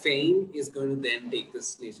 That fame is going to then take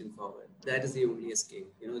this nation forward. That is the only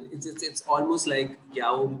escape. It's almost like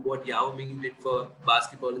what Yao Ming did for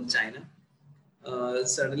basketball in China.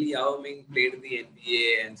 Suddenly Yao Ming played in the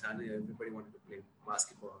NBA, and suddenly everybody wanted to play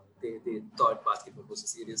basketball. They thought basketball was a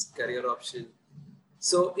serious career option.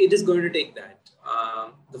 So it is going to take that.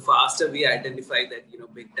 The faster we identify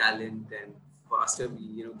that big talent, and faster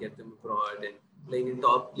we get them abroad and playing in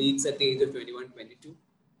top leagues at the age of 21, 22,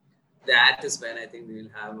 that is when I think we will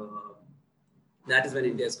have that is when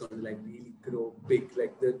India is going to like really grow big.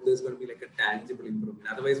 Like there's going to be like a tangible improvement.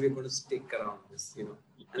 Otherwise, we're going to stick around this, and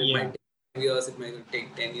it Yeah. might take years, it might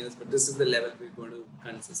take 10 years, but this is the level we're going to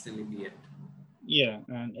consistently be at. Yeah,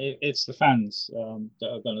 and it's the fans that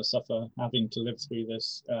are going to suffer having to live through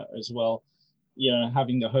this as well.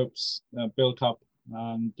 Having the hopes built up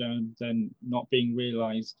and then not being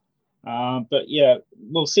realised. But yeah,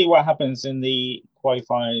 we'll see what happens in the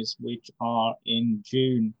qualifiers, which are in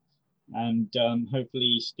June, and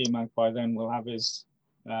hopefully Stimac by then will have his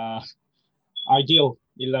ideal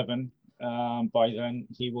 11. By then,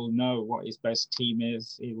 he will know what his best team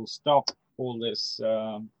is. He will stop all this.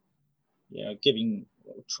 Giving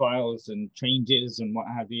trials and changes and what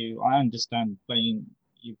have you. I understand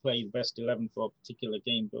you play the best 11 for a particular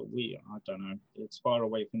game, but I don't know, it's far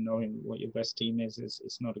away from knowing what your best team is.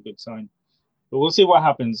 It's not a good sign. But we'll see what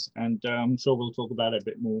happens, and I'm sure we'll talk about it a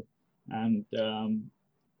bit more. And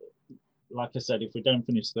like I said, if we don't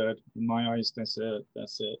finish third, in my eyes, that's a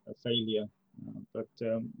failure. But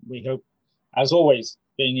we hope, as always,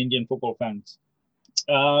 being Indian football fans.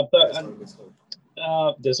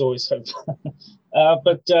 There's always hope.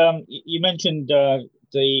 But you mentioned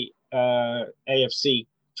the AFC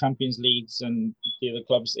Champions Leagues and the other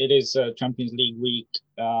clubs. It is Champions League week,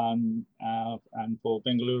 and for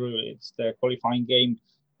Bengaluru, it's their qualifying game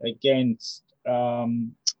against a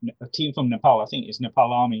team from Nepal. I think it's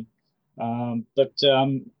Nepal Army. But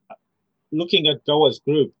looking at Goa's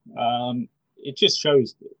group, it just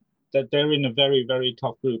shows that they're in a very, very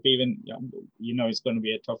tough group. Even it's going to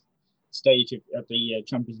be a tough stage at the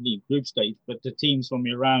Champions League group stage, but the teams from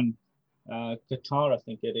Iran, Qatar, I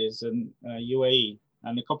think it is, and UAE,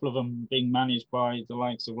 and a couple of them being managed by the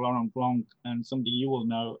likes of Laurent Blanc and somebody you will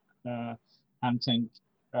know, Antink,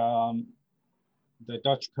 the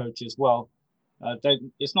Dutch coach as well.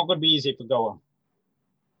 It's not going to be easy for Goa.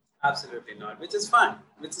 Absolutely not, which is fun.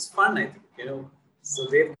 I think, So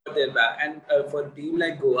they've got their back, and for a team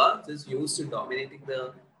like Goa, just used to dominating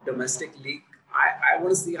the domestic league, I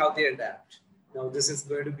want to see how they adapt. Now, this is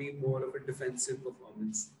going to be more of a defensive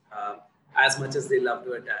performance, as much as they love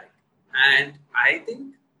to attack. And I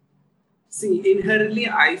think, inherently,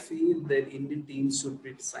 I feel that Indian teams should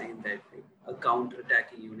be designed that way, a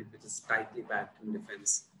counter-attacking unit which is tightly packed in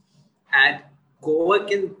defense. And Goa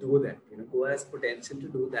can do that. Goa has potential to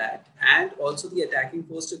do that, and also the attacking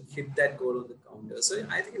force to hit that goal on the counter. So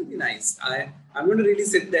I think it'll be nice. I'm going to really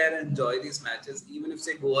sit there and enjoy these matches, even if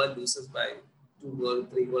say Goa loses by 2 goal,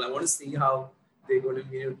 3 goal. I want to see how they're going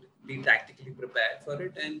to be tactically prepared for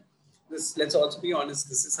it. And this, let's also be honest,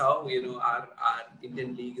 this is how our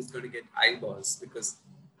Indian league is going to get eyeballs, because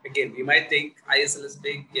again, we might think ISL is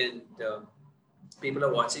big and people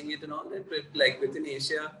are watching it and all that, but like within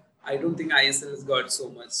Asia, I don't think ISL has got so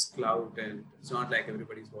much clout, and it's not like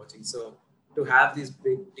everybody's watching. So to have these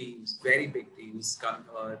big teams, very big teams, come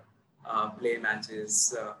here, play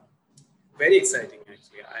matches, very exciting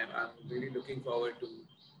actually. I'm really looking forward to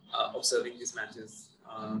observing these matches.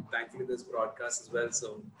 Thankfully, there's broadcast as well,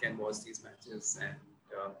 so can watch these matches, and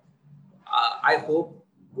I hope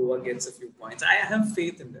Goa gets a few points. I have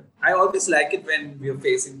faith in them. I always like it when we are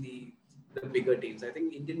facing the bigger teams. I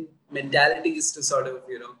think Indian mentality is to sort of,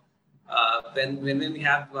 when we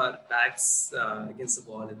have our backs against the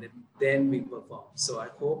wall, and then we perform. So I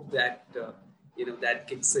hope that that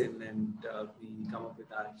kicks in, and we come up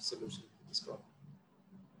with our solution to this problem.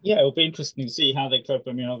 Yeah, it'll be interesting to see how they cope.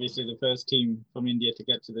 I mean, obviously the first team from India to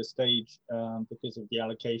get to this stage because of the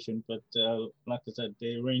allocation. But like I said,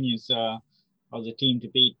 the Iranians are the team to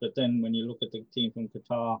beat. But then when you look at the team from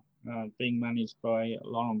Qatar being managed by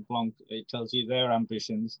Laurent Blanc, it tells you their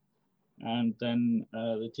ambitions. And then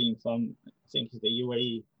the team from, I think, the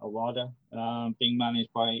UAE, Awada, being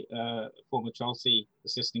managed by former Chelsea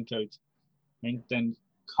assistant coach. I think then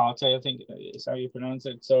Karte, I think is how you pronounce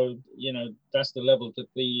it. So, that's the level that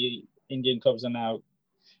the Indian clubs are now,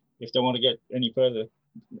 if they want to get any further,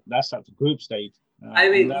 that's at the group stage. I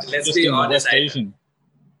mean, that's let's just be in honest. the West Asian.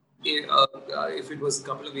 If it was a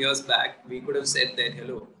couple of years back, we could have said that,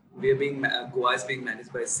 hello, Goa is being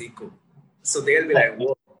managed by Zico. So they'll be like,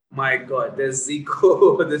 whoa, my God, there's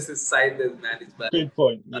Zico. This is side that's managed by. Good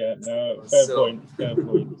point. Yeah, no, fair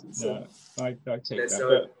point. No, I take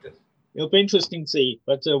that. But it'll be interesting to see.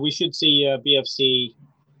 But we should see BFC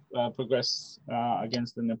progress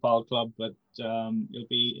against the Nepal club. But it'll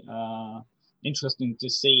be interesting to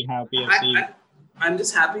see how BFC. I'm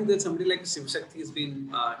just happy that somebody like Shiv Shakti has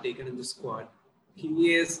been taken in the squad.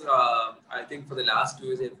 He is, I think, for the last 2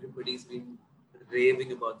 years, everybody's been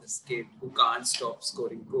raving about this kid who can't stop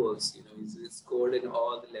scoring goals. He's scored in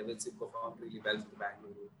all the levels. He performed really well for the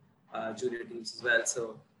Bangalore junior teams as well.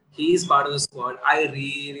 So he's part of the squad. I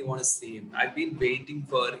really want to see him. I've been waiting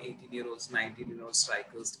for 18-year-olds, 19-year-old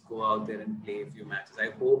strikers to go out there and play a few matches.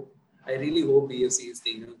 I really hope BFC is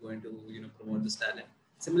going to promote this talent.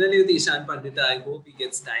 Similarly with Ishan Pandita, I hope he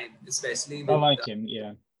gets time, especially with, I like him,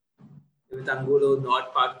 yeah. With Angulo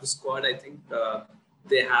not part of the squad. I think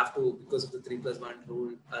they have to, because of the 3+1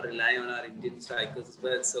 rule, rely on our Indian strikers as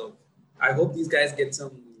well. So I hope these guys get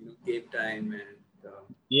some game time. And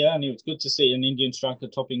yeah, and it was good to see an Indian striker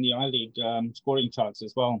topping the I-League scoring charts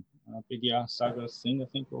as well. Bidya Sagar Singh, I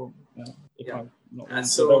think, or if I'm not wrong.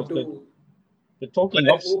 So that was good. The talking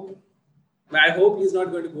of. I hope he's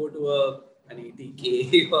not going to go to an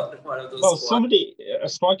ATK or one of those. Well, a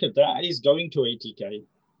striker that is going to ATK,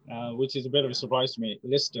 which is a bit of a surprise to me.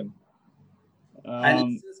 Liston.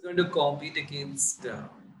 And Liston is going to compete against. Do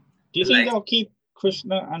you think they'll keep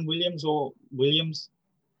Krishna and Williams or Williams?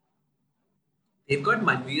 They've got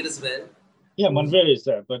Manveer as well. Yeah, Manveer is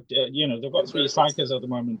there, but they've got 3 strikers at the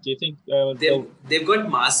moment. Do you think they've got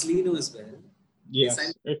Marcelino as well?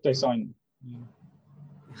 Yes, if they sign. Yeah.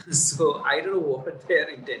 So I don't know what they're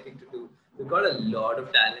intending to do. They've got a lot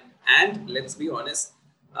of talent, and let's be honest,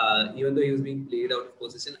 even though he was being played out of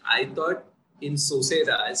position, I thought in Sose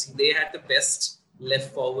Raj, they had the best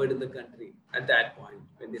left forward in the country at that point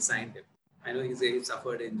when they signed him. I know he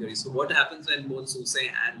suffered injury. So what happens when both Sose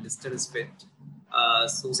and Liston is fit?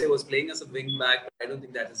 Sose was playing as a wing back, but I don't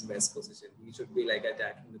think that is his best position. He should be like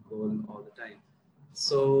attacking the goal all the time.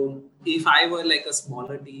 So if I were like a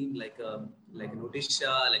smaller team, like an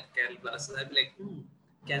Odisha, like Kerala Blasters, I'd be like,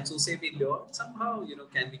 can Suse be lured somehow?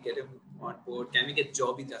 Can we get him on board? Can we get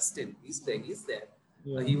Jobby Justin? He's there.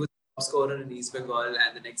 Yeah. He was top scorer in East Bengal,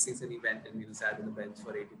 and the next season he went and sat on the bench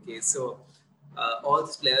for 80K. So all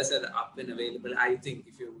these players are up and available. I think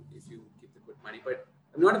if you give the good money, but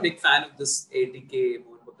I'm not a big fan of this 80K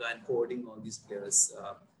and hoarding all these players.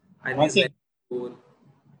 I think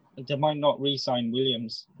they might not re-sign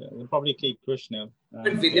Williams. They'll probably keep Krishna.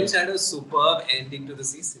 But Williams had a superb ending to the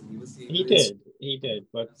season. He did.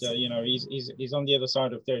 But he's on the other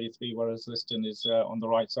side of 33, whereas Liston is on the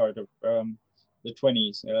right side of the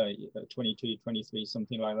 20s, 22, 23,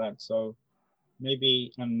 something like that. So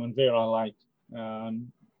maybe, and Manveer I like.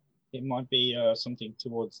 It might be something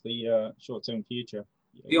towards the short-term future.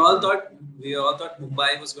 We all thought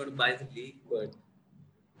Mumbai was going to buy the league, but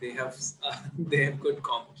they have good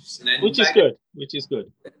competition, and which is good. Which is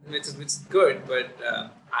good, but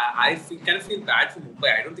I kind of feel bad for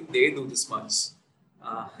Mumbai. I don't think they do this much.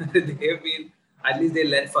 They have been, at least they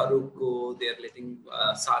let Farooq go. They are letting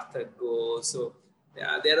Sarthak go. So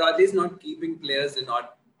they're at least not keeping players. They're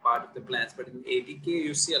not part of the plans. But in 80K,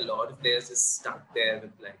 you see a lot of players just stuck there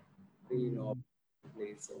with play.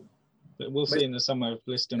 So. But we'll see in the summer if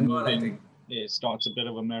Liston moving. It starts a bit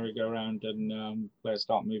of a merry-go-round and players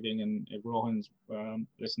start moving, and if Rohan's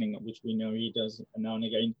listening, which we know he does now and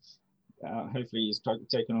again, hopefully he's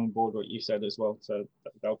taken on board what you said as well, so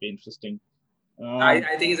that'll be interesting. I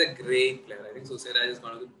think he's a great player. I think Susera is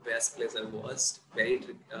one of the best players I've watched.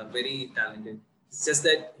 Very talented. It's just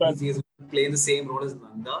that he's play in the same role as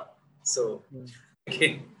Nanda. So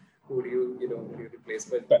again, who do you replace?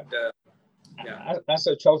 But yeah. As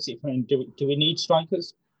a Chelsea fan, do we need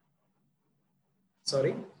strikers?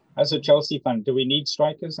 Sorry? As a Chelsea fan, do we need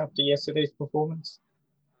strikers after yesterday's performance?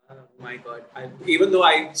 My God. Even though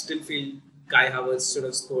I still feel Kai Havertz should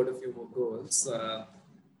have scored a few more goals,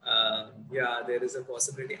 yeah, there is a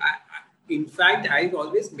possibility. In fact, I've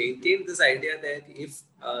always maintained this idea that if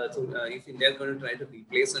India is going to try to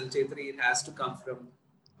replace Sunil Chhetri, it has to come from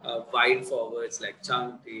wide forwards like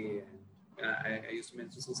Changte, and I used to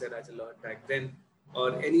mention Susaraj a lot back then,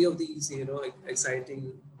 or any of these,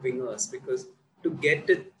 exciting wingers, because to get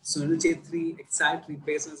it Sunil Chhetri exact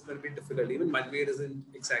replacement is going to be difficult. Even Madhver isn't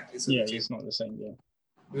exactly Sunil Chhetri. Yeah, it's not the same. Yeah.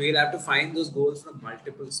 We'll have to find those goals from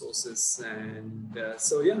multiple sources, and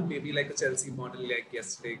so yeah, maybe like a Chelsea model like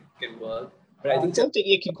yesterday can work. But I don't think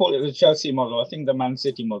you can call it the Chelsea model. I think the Man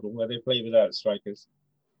City model, where they play without strikers.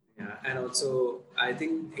 Yeah, and also I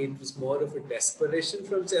think it was more of a desperation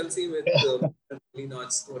from Chelsea with really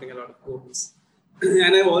not scoring a lot of goals.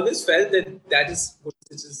 And I've always felt that is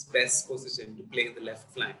Pulisic's best position, to play in the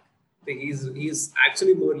left flank. I think he's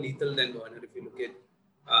actually more lethal than Werner if you look at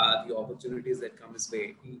the opportunities that come his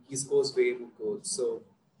way. He scores way more goals. So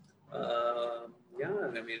yeah,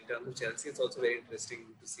 I mean, in terms of Chelsea, it's also very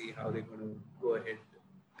interesting to see how they're going to go ahead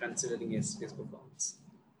considering yesterday's performance.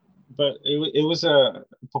 But it was a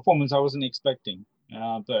performance I wasn't expecting.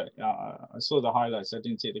 But I saw the highlights. I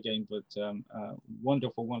didn't see the game, but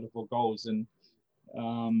wonderful goals, and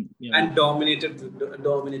and dominated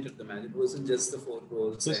the match. It wasn't just the 4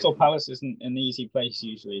 goals. Crystal Palace isn't an easy place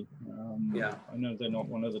usually. Yeah, I know they're not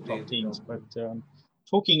one of the top teams, but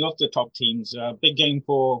talking of the top teams, big game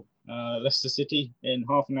for Leicester City in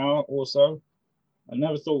half an hour or so. I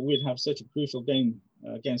never thought we'd have such a crucial game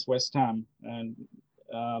against West Ham,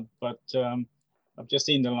 but I've just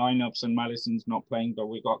seen the lineups, and Madison's not playing, but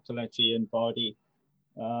we got Kelechi and Vardy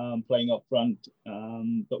playing up front.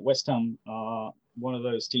 But West Ham are one of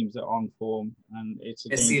those teams that are on form, and it's a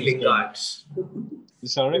Lingard.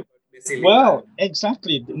 Sorry? Well,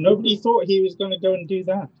 exactly. Nobody thought he was going to go and do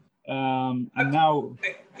that. And now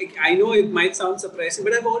I know it might sound surprising,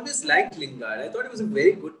 but I've always liked Lingard. I thought he was a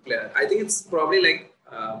very good player. I think it's probably like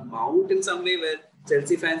Mount in some way, where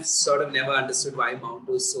Chelsea fans sort of never understood why Mount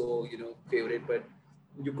was so, favorite, but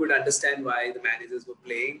you could understand why the managers were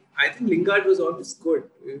playing. I think Lingard was always good.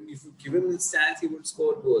 If you give him the chance, he would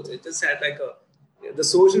score goals. It just had like the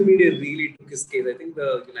social media really took his case. I think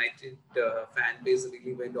the United fan base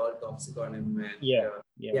really went all toxic on him. And,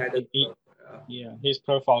 his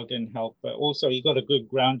profile didn't help, but also he got a good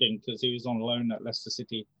grounding because he was on loan at Leicester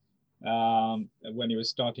City when he was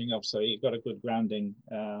starting up, so he got a good grounding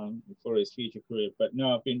for his future career. But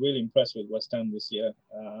no, I've been really impressed with West Ham this year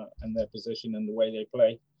and their position and the way they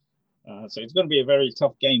play. So it's going to be a very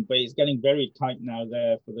tough game, but it's getting very tight now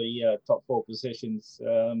there for the top 4 positions,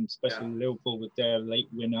 especially Liverpool with their late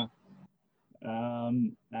winner.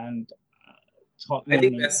 And Tottenham. I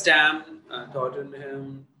think West Ham,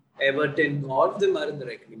 Tottenham, Everton, all of them are in the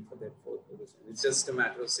reckoning for that 4th position. It's just a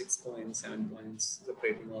matter of 6 points, 7 points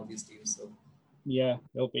separating all these teams. So yeah,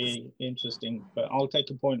 it'll be interesting. But I'll take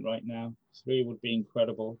a point right now. 3 would be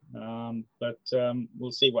incredible. But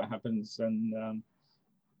we'll see what happens. And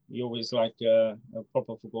you always like a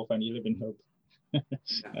proper football fan. You live in hope.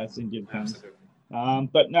 That's Indian fans.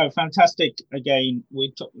 But no, fantastic. Again,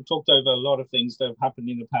 we talked over a lot of things that have happened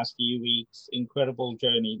in the past few weeks. Incredible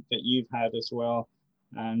journey that you've had as well.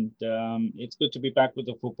 And it's good to be back with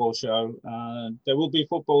the football show. There will be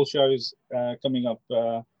football shows coming up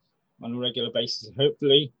on a regular basis,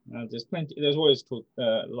 hopefully. There's always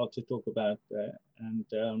a lot to talk about.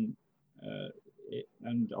 And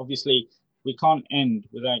obviously, we can't end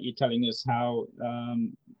without you telling us how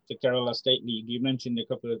the Kerala State League, you mentioned a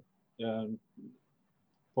couple of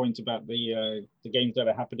points about the games that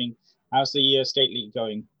are happening. How's the State League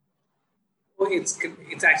going? Oh, it's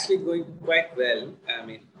actually going quite well. I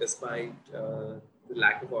mean, despite the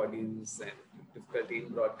lack of audience and difficulty in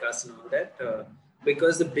broadcast and all that,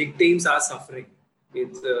 because the big teams are suffering.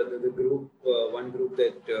 It's the group, one group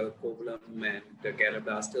that Kovalam and Kerala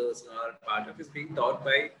Blasters are part of is being taught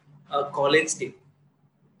by a college team.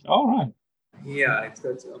 All right. Yeah, it's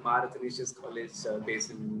got Marathanish's college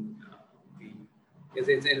based in it's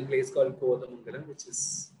in a place called Kodamangalam, which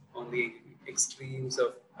is on the extremes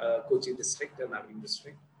of Kochi district and Navin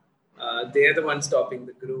district. They're the ones topping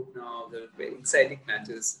the group now. They're very exciting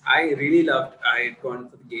matches. I had gone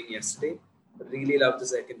for the game yesterday. Really loved the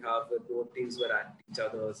second half where both teams were at each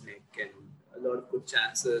other's neck and a lot of good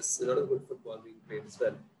chances, a lot of good football being played as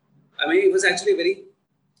well. I mean, it was actually a very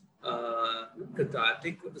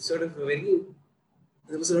cathartic, sort of a very,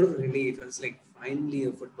 there was sort of relief. I was like, finally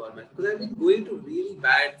a football match. Because I've been going to really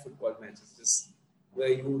bad football matches, just where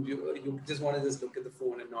you just want to just look at the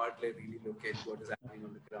phone and not like really look at what is happening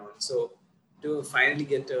on the ground. So to finally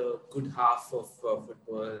get a good half of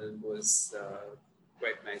football was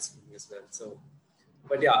quite nice for me as well. So,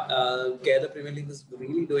 but yeah, Kerala Premier League is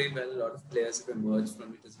really doing well. A lot of players have emerged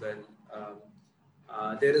from it as well.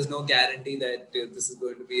 Um, there is no guarantee that this is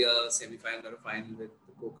going to be a semi-final or a final with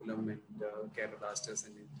Kokulam and Kerala Blasters,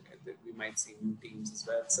 and we might see new teams as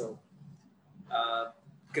well. So,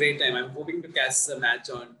 great time. I'm hoping to catch a match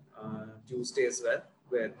on Tuesday as well,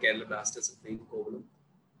 where Kerala Blasters are playing Kokulam.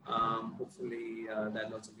 Hopefully,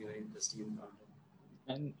 that'll also be an interesting encounter.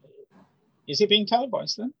 And is it being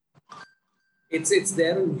televised then? It's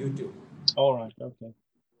there on YouTube. All right. Okay.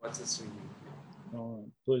 What's the streaming? All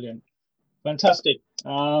right. Brilliant. Fantastic.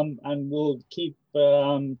 And we'll keep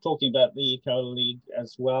talking about the Kerala League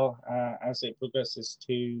as well as it progresses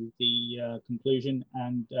to the conclusion.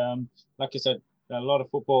 And like I said, a lot of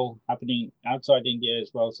football happening outside India as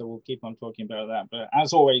well. So we'll keep on talking about that. But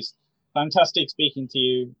as always, fantastic speaking to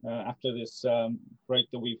you after this break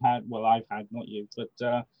that we've had. Well, I've had, not you,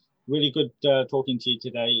 but really good talking to you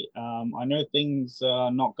today. I know things are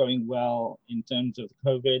not going well in terms of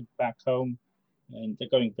COVID back home. And they're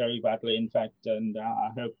going very badly, in fact, and I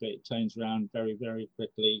hope that it turns around very, very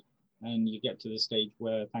quickly, and you get to the stage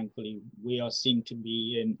where, thankfully, we are seem to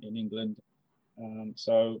be in England.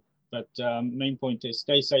 But main point is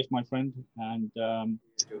stay safe, my friend, and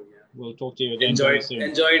we'll talk to you again very soon.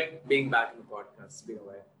 Enjoyed being back in the podcast. It's been a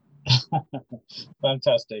while.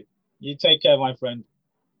 Fantastic. You take care, my friend.